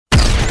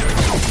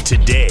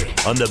Today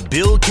on The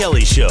Bill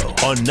Kelly Show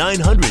on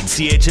 900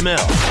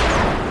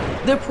 CHML.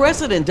 The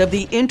president of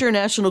the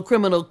International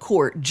Criminal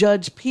Court,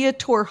 Judge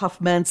Piotr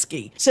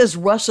Hofmansky, says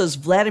Russia's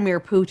Vladimir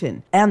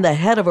Putin and the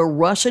head of a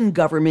Russian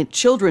government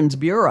children's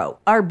bureau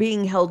are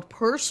being held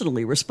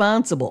personally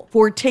responsible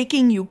for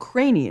taking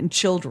Ukrainian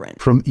children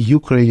from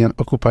Ukrainian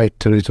occupied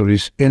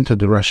territories into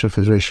the Russian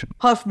Federation.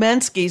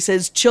 Hofmansky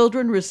says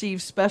children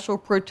receive special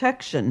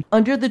protection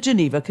under the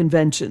Geneva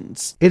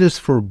Conventions. It is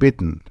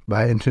forbidden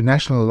by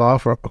international law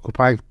for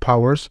occupied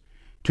powers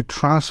to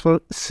transfer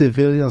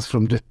civilians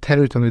from the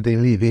territory they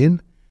live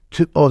in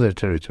to other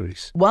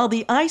territories. While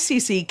the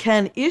ICC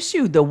can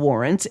issue the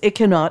warrants, it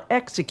cannot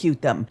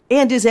execute them,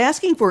 and is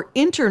asking for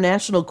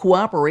international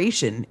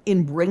cooperation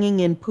in bringing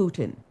in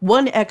Putin.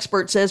 One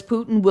expert says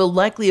Putin will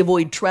likely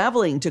avoid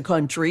traveling to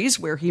countries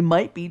where he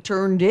might be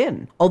turned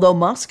in, although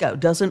Moscow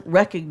doesn't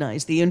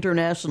recognize the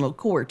International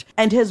Court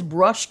and has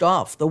brushed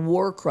off the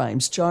war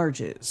crimes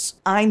charges.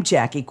 I'm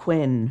Jackie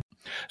Quinn.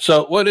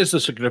 So what is the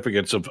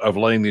significance of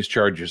laying these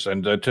charges?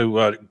 And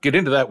to get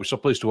into that, we're so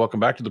pleased to welcome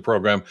back to the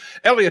program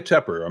Elliot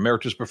Tepper,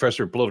 Emeritus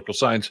Professor of Political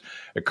Science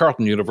at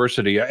Carleton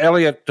University.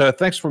 Elliot,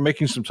 thanks for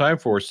making some time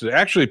for us.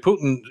 Actually,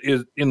 Putin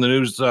is in the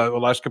news the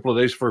last couple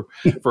of days for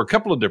a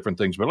couple of different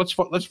things, but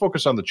let's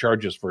focus on the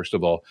charges first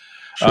of all.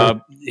 Sure.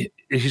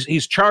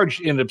 He's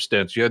charged in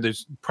absentia.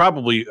 There's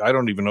probably, I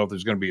don't even know if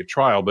there's going to be a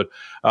trial, but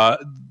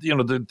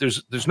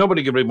there's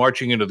nobody going to be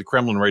marching into the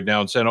Kremlin right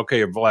now and saying,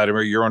 "Okay,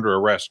 Vladimir, you're under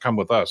arrest. Come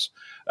with us."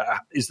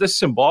 Is this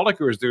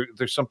symbolic, or is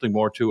there something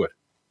more to it?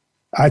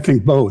 I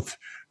think both.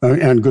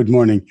 And good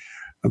morning,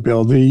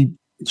 Bill. The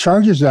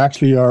charges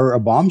actually are a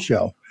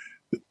bombshell.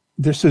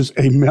 This is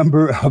a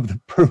member of the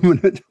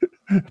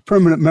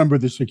permanent member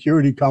of the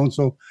Security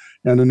Council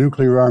and a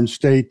nuclear armed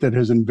state that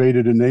has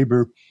invaded a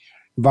neighbor,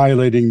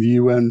 violating the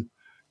UN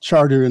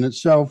Charter in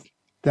itself.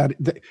 That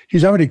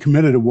he's already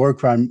committed a war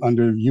crime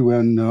under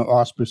UN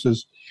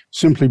auspices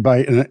simply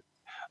by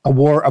a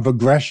war of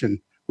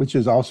aggression, which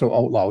is also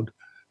outlawed.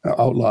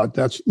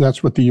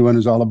 That's what the UN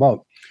is all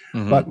about.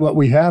 Mm-hmm. But what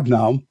we have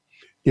now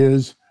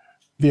is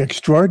the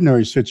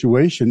extraordinary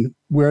situation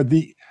where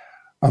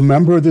a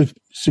member of the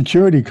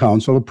Security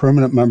Council, a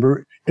permanent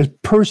member, is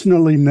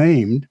personally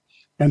named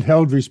and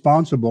held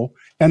responsible,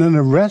 and an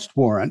arrest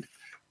warrant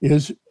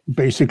is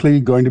basically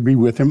going to be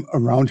with him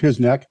around his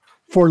neck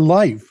for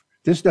life.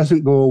 This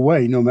doesn't go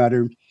away no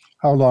matter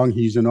how long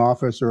he's in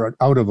office or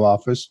out of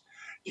office.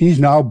 He's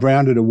now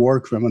branded a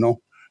war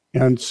criminal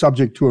and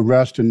subject to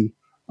arrest in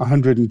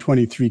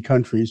 123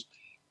 countries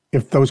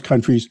if those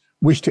countries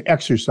wish to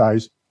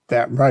exercise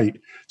that right.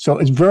 So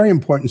it's very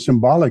important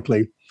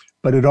symbolically,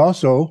 but it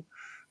also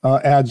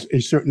adds a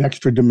certain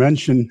extra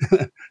dimension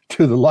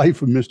to the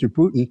life of Mr.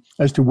 Putin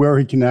as to where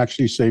he can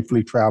actually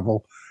safely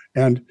travel.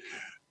 And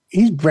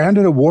he's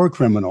branded a war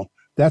criminal.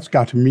 That's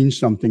got to mean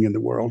something in the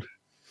world.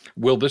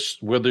 Will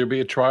there be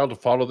a trial to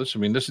follow this? I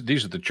mean,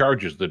 these are the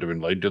charges that have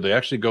been laid. Do they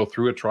actually go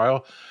through a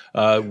trial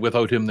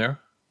without him there?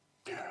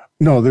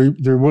 No,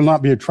 there will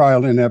not be a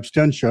trial in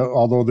absentia,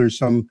 although there's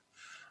some,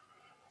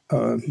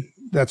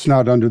 that's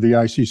not under the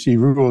ICC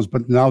rules,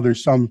 but now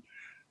there's some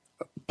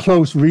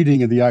close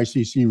reading of the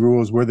ICC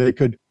rules where they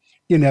could,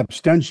 in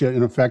absentia,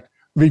 in effect,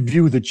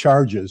 review the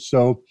charges.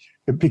 So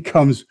it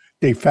becomes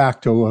de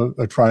facto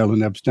a trial in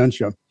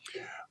absentia.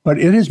 But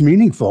it is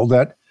meaningful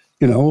that,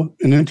 an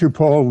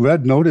Interpol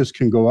red notice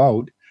can go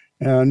out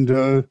and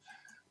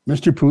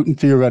Mr. Putin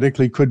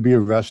theoretically could be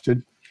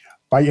arrested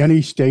by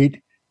any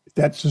state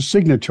that's a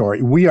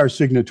signatory. We are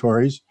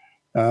signatories.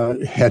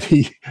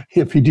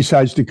 If he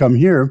decides to come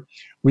here,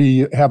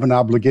 we have an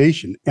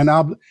obligation.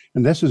 And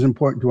this is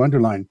important to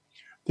underline.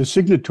 The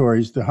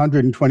signatories, the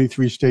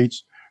 123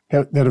 states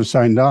that have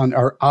signed on,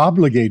 are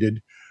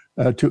obligated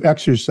to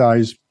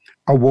exercise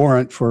a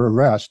warrant for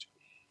arrest.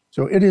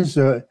 So it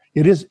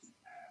is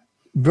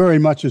very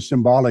much a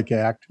symbolic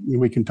act.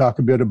 We can talk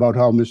a bit about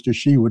how Mr.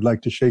 Xi would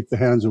like to shake the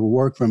hands of a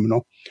war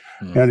criminal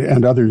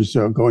and others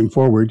going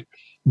forward.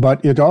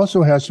 But it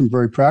also has some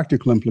very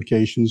practical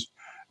implications,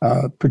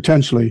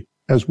 potentially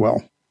as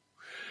well.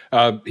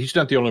 He's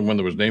not the only one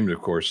that was named, of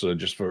course,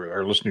 just for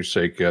our listeners'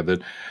 sake,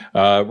 that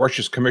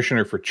Russia's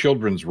Commissioner for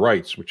Children's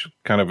Rights, which is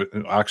kind of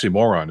an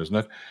oxymoron, isn't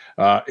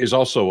it, is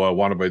also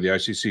wanted by the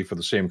ICC for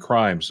the same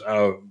crimes.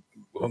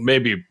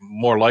 Maybe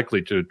more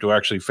likely to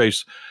actually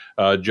face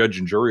judge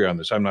and jury on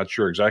this. I'm not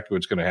sure exactly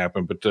what's going to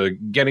happen, but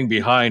getting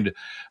behind,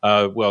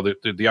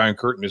 the Iron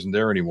Curtain isn't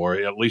there anymore,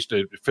 at least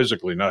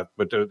physically not.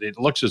 But it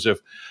looks as if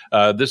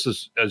this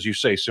is, as you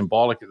say,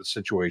 symbolic of the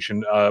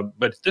situation.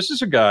 But this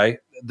is a guy,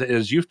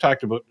 as you've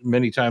talked about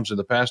many times in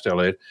the past,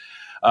 Elliot,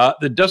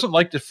 that doesn't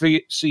like to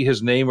see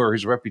his name or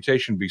his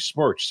reputation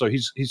besmirched. So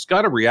he's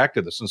got to react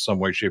to this in some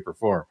way, shape, or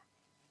form.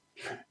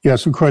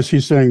 Yes, of course,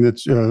 he's saying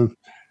that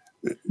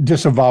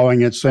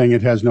disavowing it, saying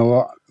it has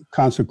no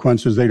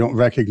consequences, they don't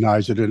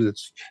recognize it, and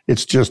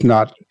it's just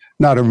not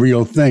a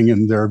real thing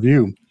in their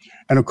view.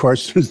 And of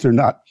course, since they're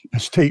not a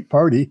state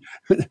party,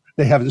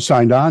 they haven't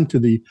signed on to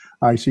the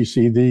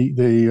ICC.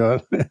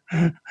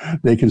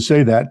 They can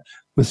say that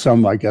with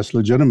some, I guess,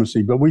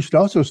 legitimacy. But we should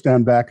also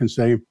stand back and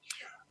say,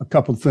 a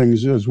couple of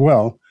things as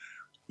well.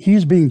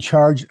 He's being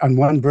charged on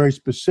one very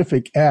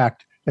specific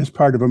act as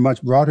part of a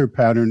much broader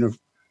pattern of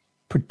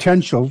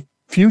potential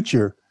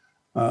future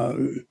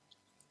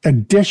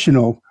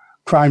additional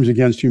crimes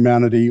against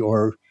humanity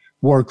or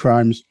war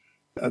crimes.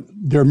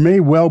 There may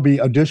well be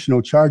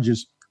additional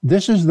charges.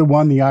 This is the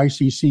one the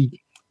ICC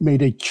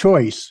made a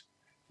choice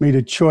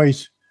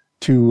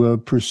to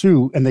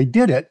pursue, and they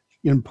did it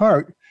in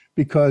part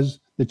because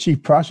the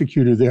chief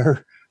prosecutor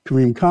there,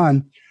 Karim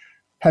Khan,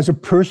 has a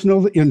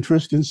personal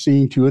interest in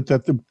seeing to it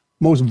that the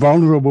most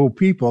vulnerable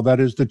people,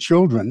 that is the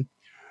children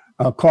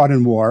caught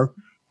in war,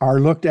 are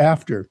looked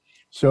after.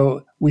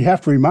 So we have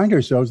to remind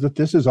ourselves that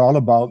this is all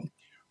about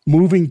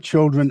moving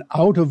children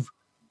out of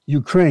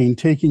Ukraine,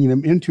 taking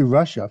them into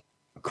Russia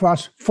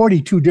across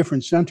 42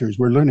 different centers.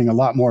 We're learning a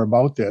lot more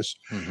about this,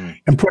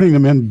 and putting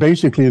them in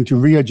basically into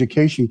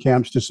re-education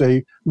camps to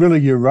say, really,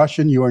 you're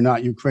Russian, you are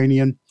not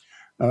Ukrainian,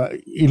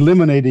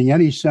 eliminating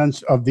any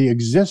sense of the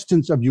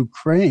existence of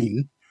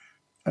Ukraine.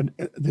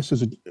 This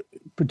is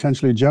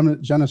potentially a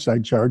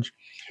genocide charge,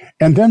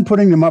 and then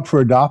putting them up for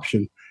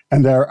adoption.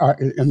 And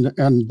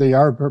they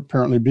are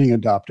apparently being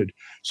adopted.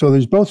 So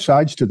there's both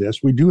sides to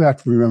this. We do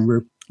have to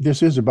remember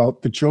this is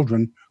about the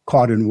children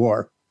caught in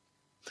war.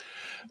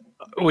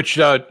 Which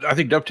I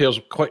think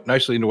dovetails quite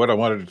nicely into what I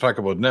wanted to talk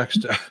about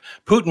next.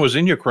 Putin was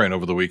in Ukraine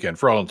over the weekend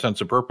for all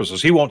intents and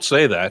purposes. He won't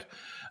say that,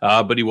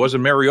 but he was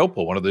in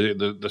Mariupol, one of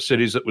the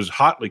cities that was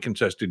hotly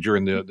contested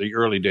during the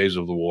early days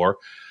of the war.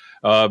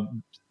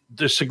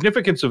 The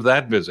significance of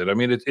that visit, I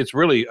mean, it's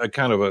really a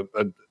kind of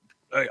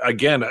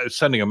again,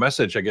 sending a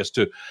message, I guess,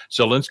 to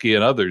Zelensky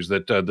and others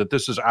that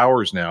this is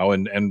ours now,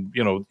 and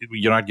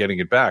you're not getting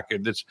it back.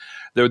 And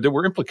there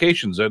were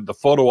implications, the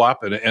photo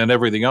op and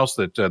everything else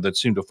that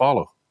seemed to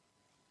follow.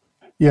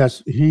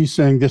 Yes, he's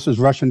saying this is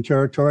Russian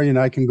territory and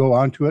I can go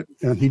onto it,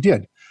 and he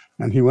did.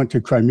 And he went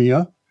to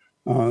Crimea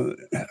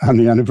on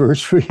the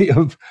anniversary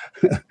of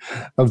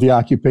the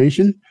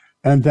occupation,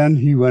 and then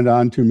he went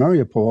on to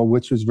Mariupol,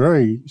 which is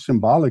very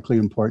symbolically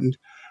important.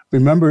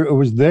 Remember, it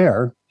was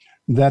there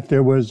that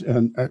there was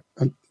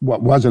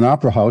what was an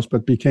opera house,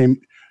 but became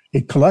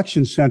a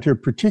collection center,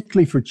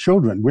 particularly for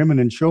children, women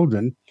and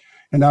children.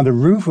 And on the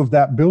roof of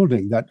that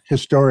building, that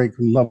historic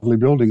and lovely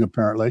building,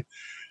 apparently,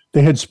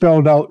 they had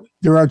spelled out,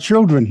 there are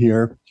children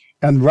here,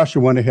 and Russia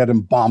went ahead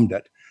and bombed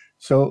it.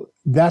 So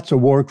that's a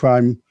war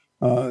crime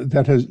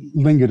that has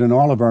lingered in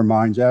all of our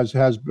minds, as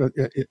has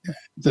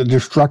the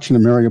destruction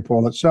of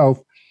Mariupol itself.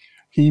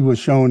 He was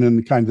shown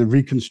in kind of the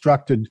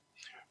reconstructed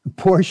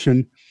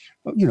portion.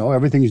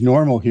 Everything's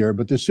normal here,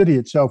 but the city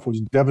itself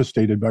was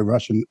devastated by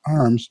Russian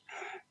arms.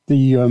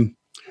 The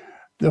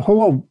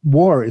whole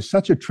war is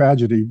such a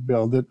tragedy,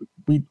 Bill, that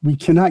we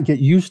cannot get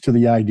used to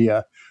the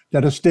idea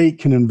that a state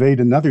can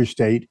invade another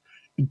state,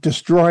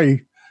 destroy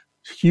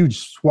huge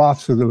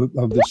swaths of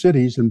the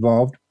cities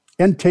involved,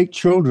 and take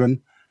children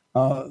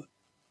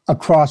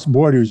across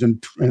borders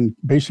and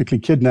basically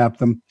kidnap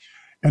them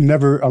and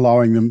never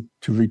allowing them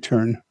to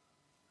return.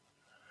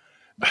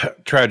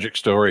 Tragic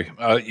story.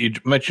 You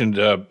mentioned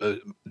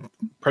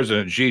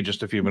President Xi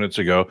just a few minutes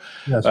ago.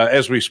 Yes.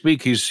 As we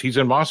speak, he's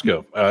in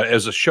Moscow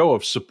as a show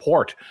of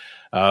support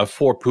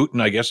for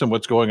Putin, I guess, and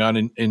what's going on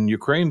in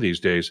Ukraine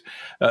these days.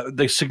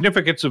 The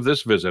significance of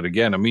this visit,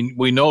 again, I mean,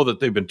 we know that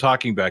they've been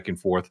talking back and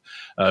forth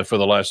for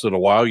the last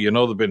little while. There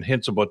have been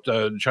hints about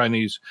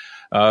Chinese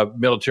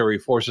military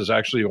forces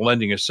actually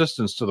lending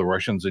assistance to the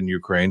Russians in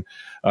Ukraine.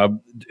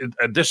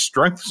 This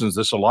strengthens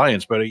this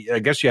alliance, but I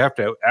guess you have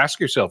to ask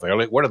yourself,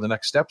 Elliot, what are the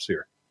next steps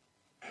here?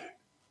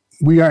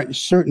 We aren't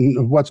certain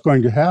of what's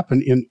going to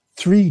happen in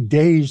 3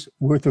 days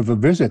worth of a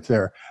visit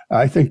there.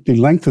 I think the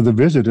length of the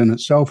visit in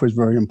itself is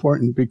very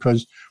important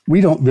because we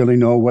don't really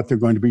know what they're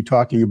going to be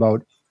talking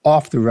about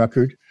off the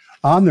record.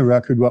 On the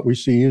record, what we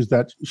see is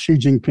that Xi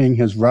Jinping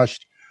has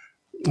rushed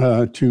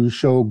to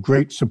show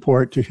great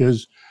support to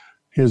his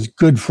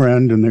good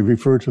friend, and they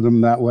refer to them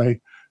that way.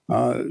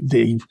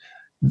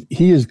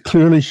 He is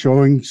clearly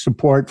showing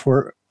support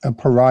for a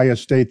pariah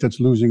state that's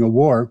losing a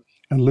war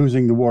and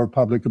losing the war of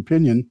public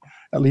opinion,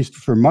 at least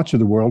for much of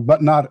the world,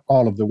 but not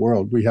all of the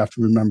world. We have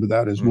to remember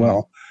that as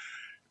well.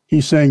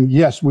 He's saying,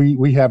 yes,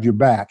 we have your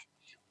back.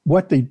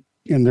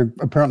 And they're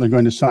apparently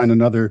going to sign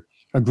another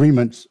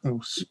agreement,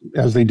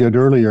 as they did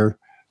earlier,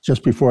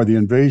 just before the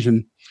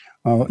invasion.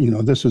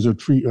 This is a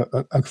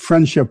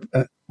friendship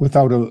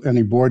without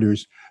any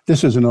borders.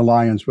 This is an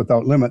alliance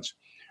without limits.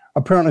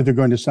 Apparently, they're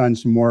going to sign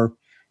some more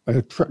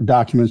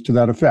documents to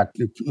that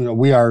effect.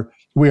 We are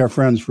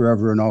friends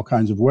forever in all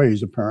kinds of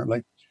ways,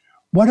 apparently.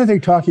 What are they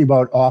talking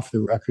about off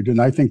the record?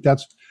 And I think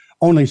that's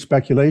only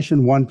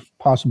speculation. One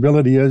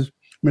possibility is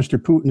Mr.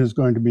 Putin is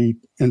going to be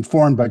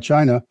informed by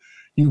China,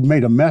 you've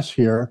made a mess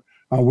here.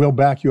 We'll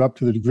back you up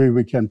to the degree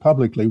we can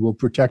publicly. We'll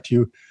protect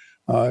you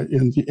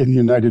in the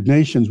United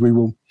Nations. We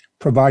will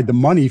provide the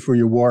money for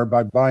your war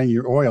by buying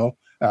your oil,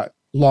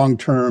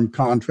 long-term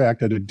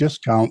contract at a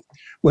discount,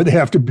 where they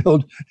have to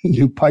build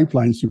new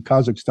pipelines through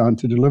Kazakhstan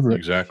to deliver it.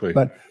 Exactly.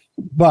 But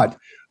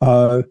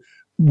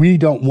we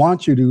don't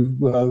want you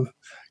to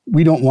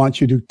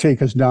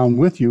take us down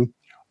with you.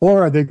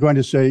 Or are they going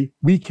to say,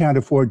 we can't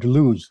afford to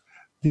lose?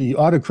 The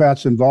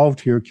autocrats involved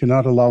here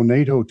cannot allow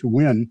NATO to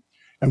win,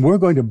 and we're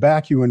going to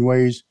back you in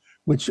ways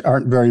which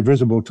aren't very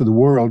visible to the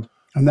world,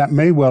 and that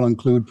may well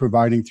include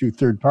providing through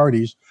third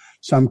parties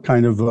some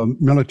kind of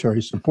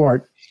military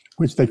support,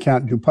 which they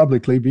can't do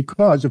publicly,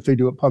 because if they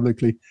do it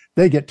publicly,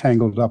 they get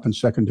tangled up in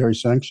secondary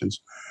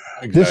sanctions.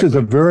 Exactly. This is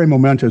a very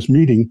momentous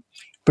meeting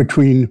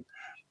between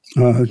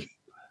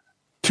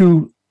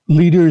two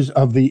leaders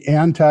of the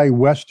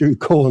anti-Western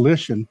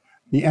coalition,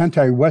 the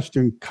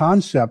anti-Western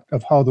concept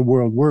of how the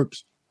world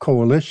works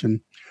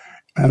coalition.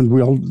 And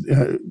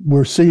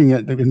we're seeing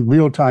it in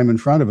real time in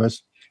front of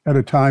us at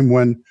a time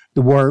when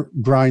the war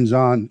grinds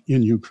on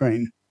in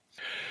Ukraine.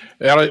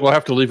 Elliot, we'll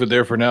have to leave it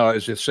there for now.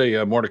 As you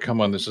say, more to come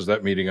on this as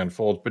that meeting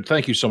unfolds. But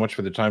thank you so much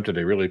for the time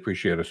today. Really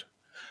appreciate it.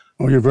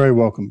 Oh, you're very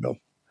welcome, Bill.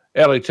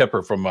 Elliot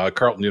Tepper from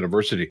Carleton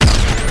University.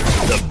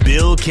 The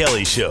Bill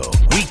Kelly Show,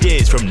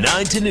 weekdays from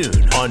 9 to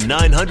noon on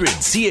 900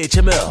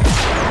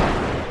 CHML.